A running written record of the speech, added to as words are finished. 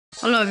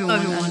Hello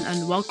everyone,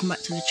 and welcome back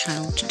to the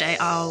channel. Today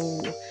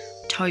I'll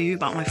tell you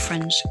about my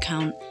friend's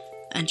account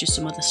and just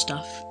some other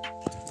stuff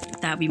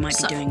that we might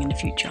be doing in the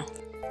future.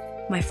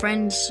 My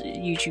friend's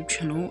YouTube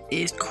channel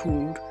is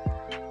called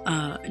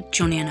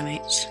Johnny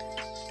Animates,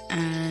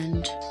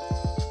 and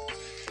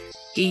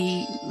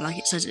he, like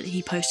it says,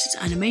 he posts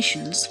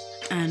animations,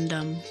 and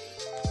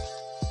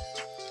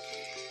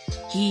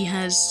he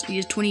has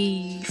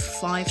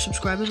 25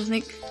 subscribers, I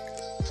think.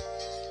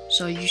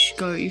 So you should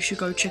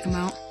go check him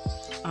out.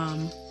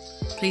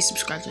 Please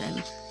subscribe to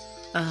him.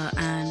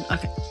 And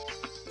okay,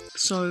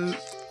 so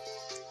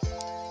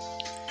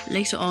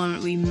later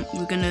on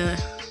we're gonna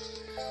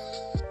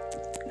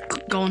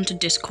go onto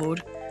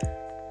Discord,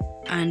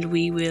 and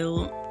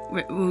we'll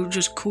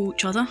just call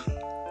each other,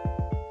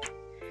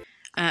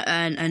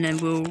 and then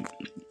we'll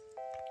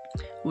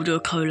do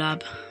a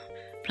collab,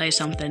 play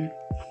something,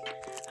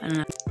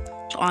 and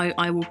so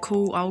I will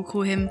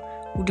call him.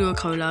 We'll do a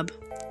collab.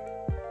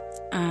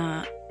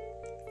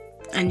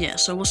 And yeah,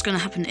 so what's gonna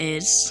happen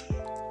is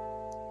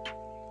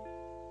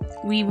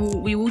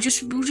we'll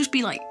just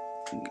be like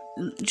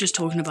just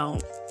talking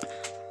about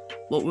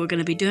what we're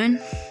gonna be doing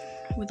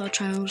with our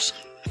channels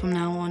from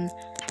now on.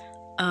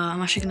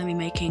 I'm actually gonna be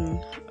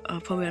making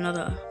probably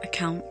another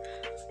account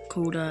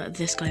called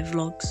This Guy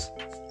Vlogs.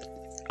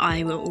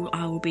 I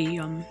will be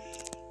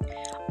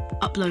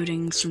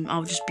uploading some.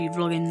 I'll just be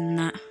vlogging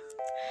that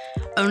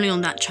only on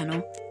that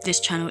channel.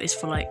 This channel is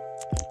for like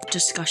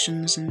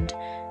discussions and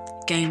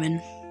gaming.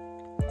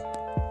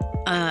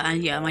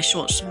 And yeah, my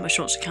shorts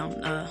account,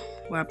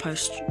 where I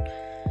post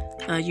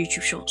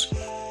YouTube shorts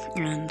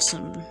and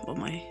some of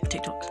my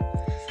TikToks.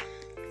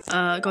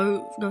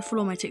 Go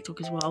follow my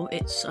TikTok as well.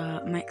 It's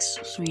Max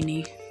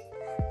Sweeney,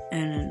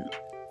 and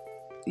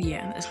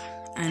yeah,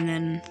 and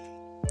then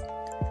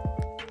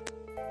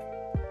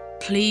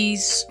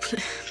please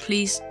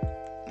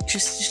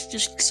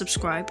just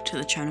subscribe to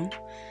the channel.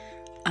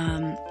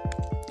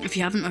 If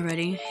you haven't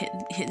already,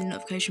 hit the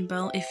notification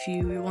bell if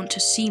you want to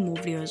see more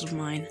videos of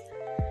mine.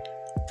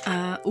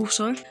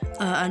 Also,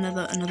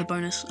 another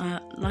bonus.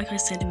 Like I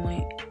said in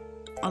my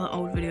other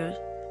old videos,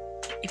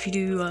 if you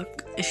do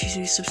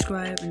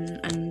subscribe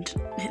and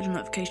hit the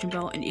notification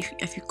bell, and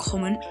if you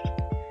comment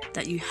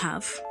that you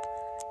have,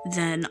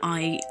 then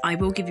I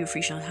will give you a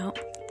free shout out,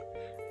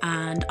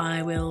 and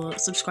I will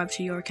subscribe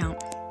to your account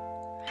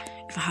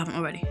if I haven't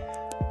already.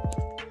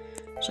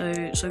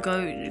 So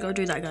go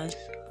do that, guys.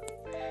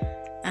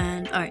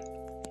 And alright,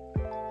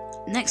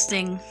 next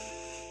thing,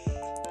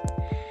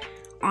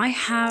 I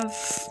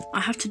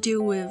have to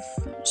deal with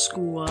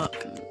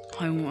schoolwork,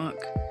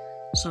 homework,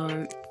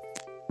 so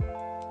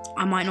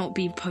I might not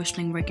be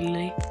posting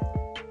regularly,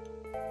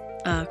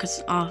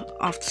 because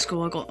after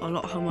school I got a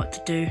lot of homework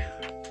to do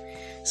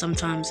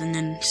sometimes, and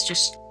then it's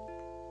just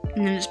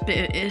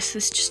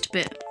a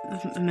bit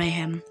of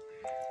mayhem.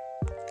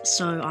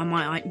 So I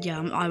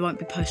won't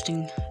be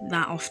posting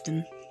that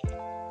often.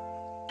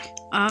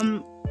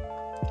 I'm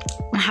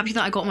happy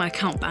that I got my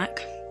account back.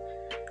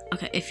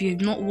 Okay, if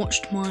you've not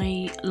watched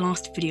my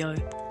last video,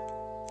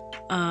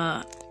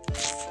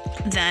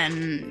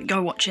 then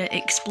go watch it.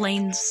 It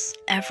explains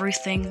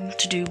everything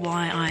to do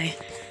why I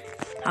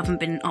haven't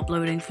been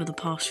uploading for the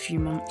past few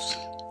months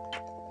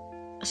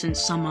since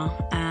summer,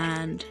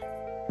 and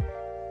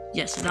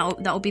yeah, so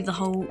that'll be the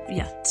whole,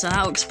 yeah, so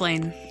that'll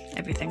explain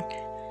everything.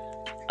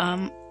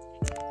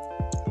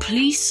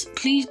 Please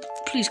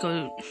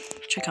go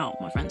check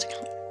out my friend's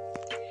account.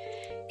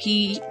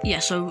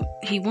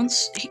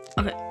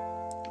 Okay.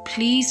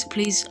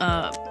 Please,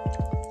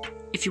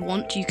 if you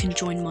want, you can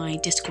join my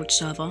Discord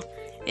server.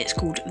 It's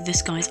called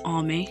This Guy's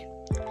Army.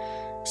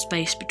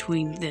 Space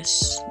between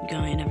this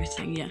guy and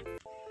everything, yeah.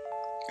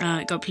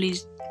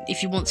 Please,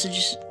 if you want to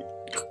just,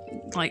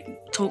 like,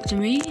 talk to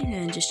me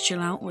and just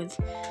chill out with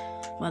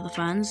other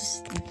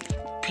fans,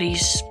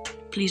 please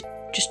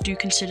just do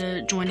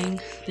consider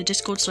joining the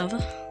Discord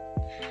server.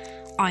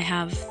 I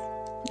have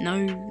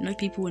no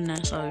people in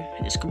there, so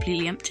it's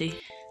completely empty.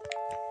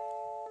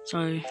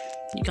 So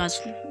you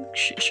guys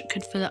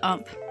could fill it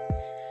up,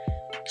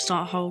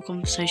 start a whole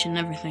conversation and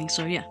everything.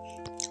 So yeah.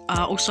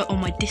 Also on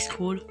my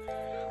Discord,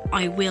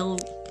 I will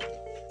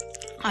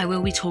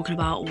be talking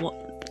about what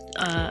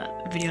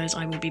videos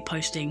I will be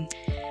posting,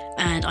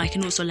 and I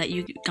can also let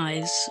you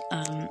guys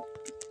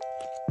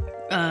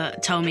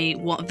tell me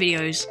what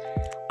videos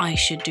I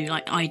should do,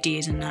 like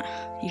ideas and that.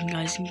 You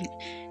guys can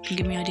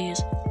give me ideas.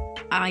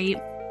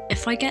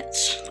 If I get,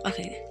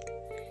 okay,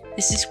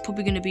 this is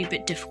probably going to be a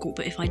bit difficult,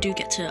 but if I do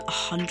get to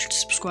 100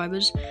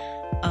 subscribers,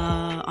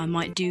 I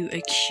might do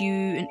a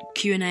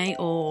Q&A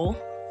or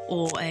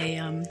a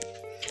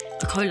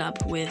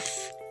collab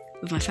with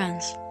my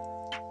fans.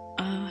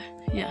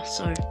 Yeah,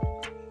 so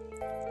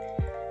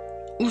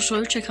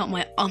also check out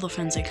my other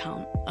friend's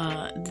account.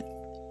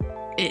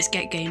 It's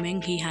Get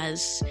Gaming. He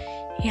has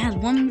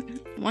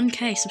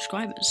 1K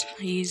subscribers.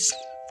 He's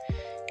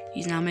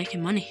now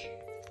making money.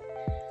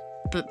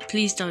 But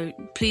please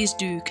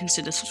do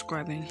consider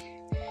subscribing.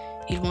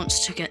 He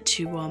wants to get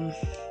to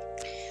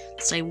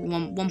say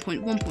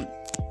 1.1.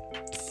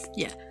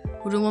 Yeah,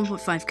 We'll do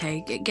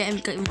 1.5k.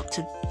 Get him up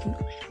to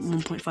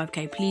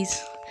 1.5k,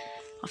 please.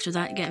 After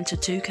that, get him to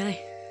 2k.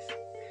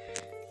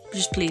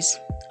 Just please,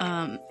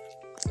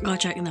 go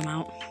check them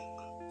out.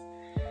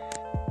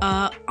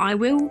 I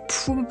will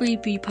probably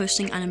be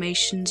posting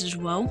animations as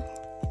well,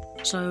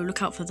 so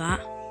look out for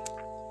that.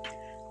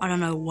 I don't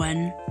know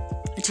when,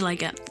 until I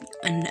get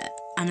an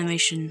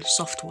animation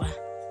software,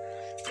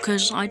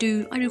 because I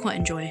do quite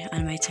enjoy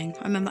animating.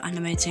 I remember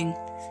animating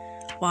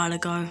a while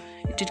ago.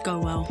 It did go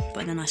well,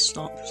 but then I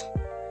stopped.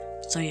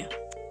 So yeah.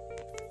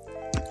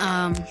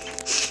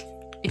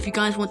 If you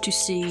guys want to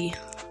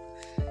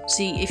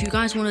if you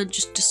guys want to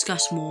just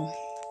discuss more,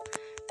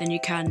 then you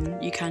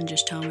can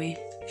just tell me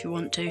if you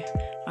want to.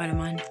 I don't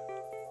mind.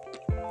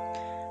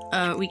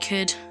 We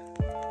could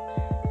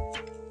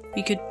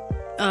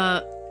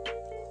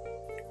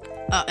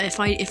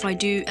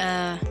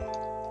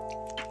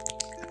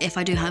if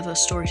I do have a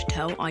story to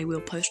tell, I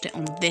will post it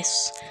on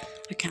this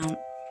account.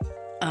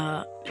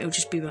 It'll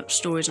just be about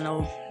stories, and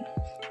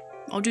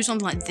I'll do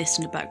something like this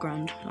in the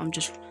background. I'm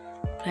just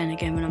playing a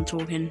game and I'm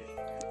talking.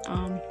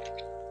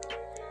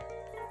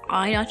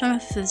 I don't know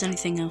if there's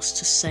anything else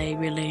to say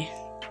really.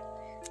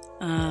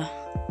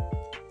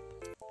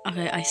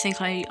 Okay, I think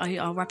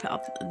I'll wrap it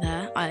up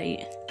there.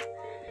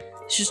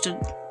 It's just a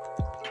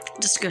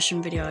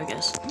discussion video, I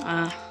guess.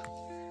 I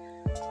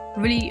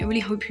really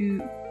hope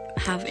you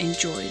have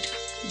enjoyed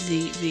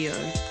the video.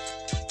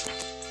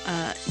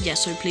 Yeah,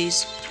 so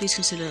please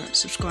consider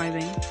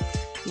subscribing,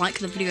 like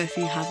the video if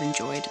you have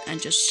enjoyed,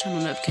 and just turn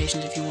on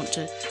notifications if you want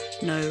to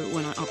know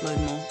when I upload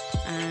more.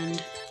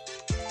 And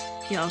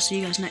yeah, I'll see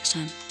you guys next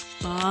time.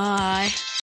 Bye.